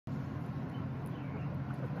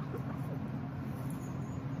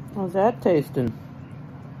How's that tasting?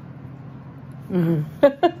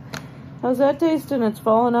 How's that tasting? It's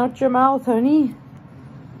falling out your mouth, honey.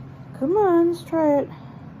 Come on, let's try it.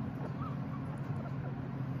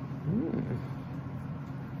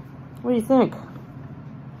 What do you think?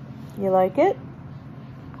 You like it?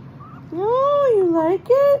 No, you like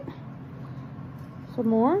it? Some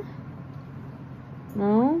more?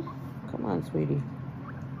 No? Come on, sweetie.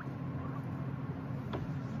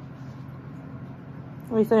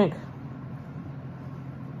 What do you think?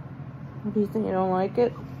 What do you think? You don't like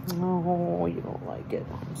it? No, you don't like it.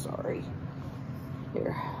 I'm sorry.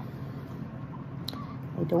 Here.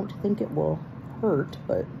 I don't think it will hurt,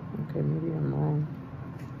 but okay, maybe I'm wrong.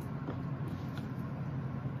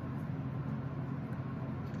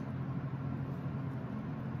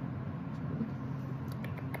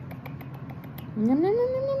 Num num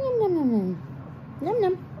num num num num num num num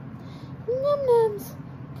num num nums.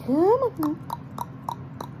 Come on.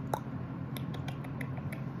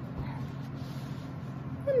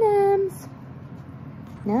 Num-nums.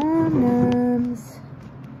 Num-nums.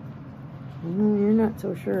 Oh, you're not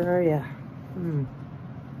so sure, are ya?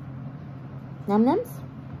 Num-nums?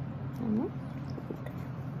 Num-nums?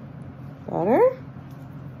 Butter?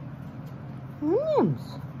 Num-nums.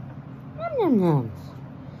 Num-num-nums.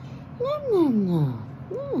 Num-num-num.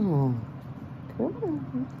 Come on.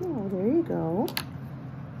 Oh, there you go.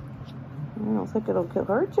 I don't think it'll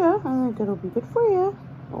hurt you. I think it'll be good for you.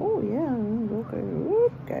 Oh, yeah.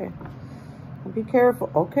 Okay. Be careful.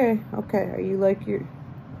 Okay. Are you like your...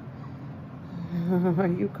 Are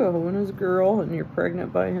you Kahuna's girl and you're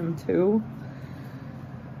pregnant by him too?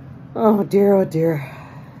 Oh, dear. What do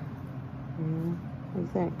you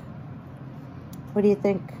think? What do you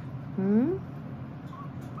think?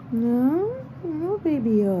 No,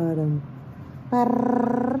 baby Autumn.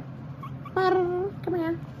 Barr. Come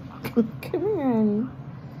here. Come here, honey.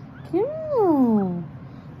 Come on.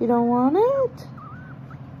 You don't want it?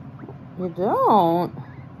 You don't?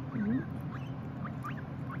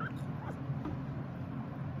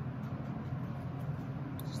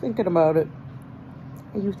 Just thinking about it.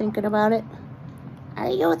 Are you thinking about it? Are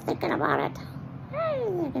you thinking about it? Are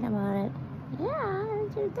you thinking about it? Yeah,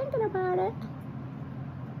 you're thinking about it.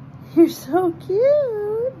 You're so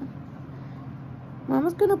cute.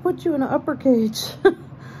 Mama's gonna put you in an upper cage.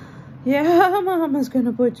 Yeah, Mama's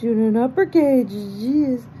gonna put you in an upper cage. She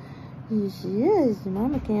is. She is.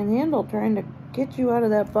 Mama can't handle trying to get you out of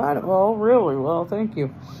that bottom. Oh, really? Well, thank you.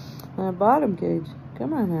 That bottom cage.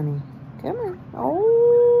 Come on, honey. Come on.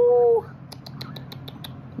 Oh.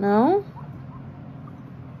 No?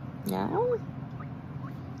 No?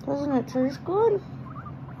 Doesn't it taste good?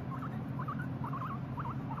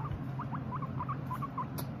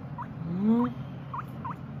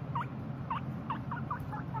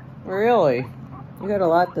 Really? You got a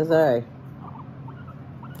lot to say.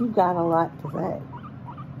 You got a lot to say.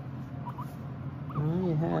 Well,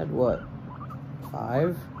 you had what?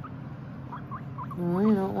 5? Oh,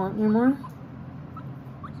 you don't want any more?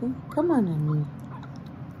 See? Come on, honey.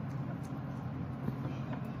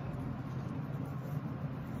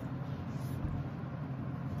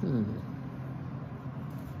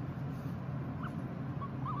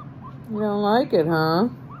 You don't like it, huh?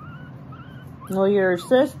 Well, your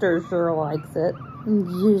sister sure likes it.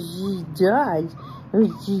 Yes, she does.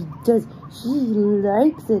 She does. She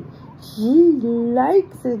likes it. She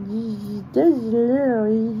likes it. She does a little.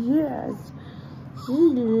 Yes. She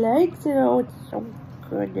likes it. Oh, it's so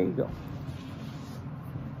good. There you go.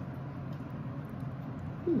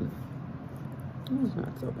 It's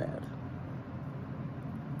not so bad.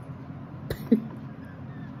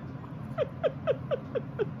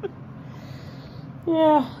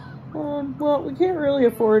 Yeah. Well, we can't really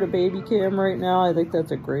afford a baby cam right now. I think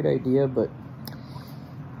that's a great idea, but...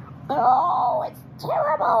 Oh, it's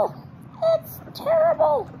terrible. It's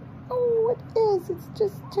terrible. Oh, it is. It's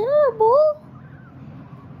just terrible.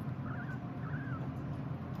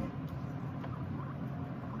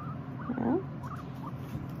 Yeah?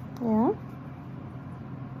 Yeah?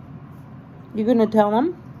 You gonna tell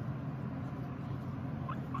him?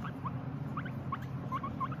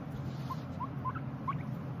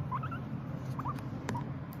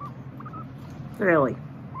 Really?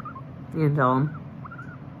 You can tell him?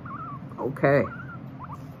 Okay.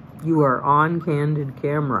 You are on candid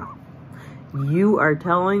camera. You are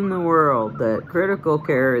telling the world that critical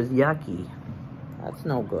care is yucky. That's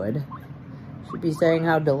no good. Should be saying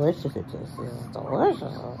how delicious it is. This is delicious.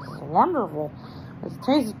 This is wonderful. This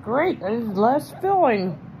tastes great. There's less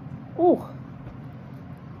filling. Ooh.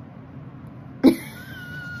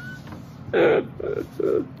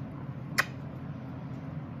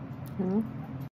 Hmm?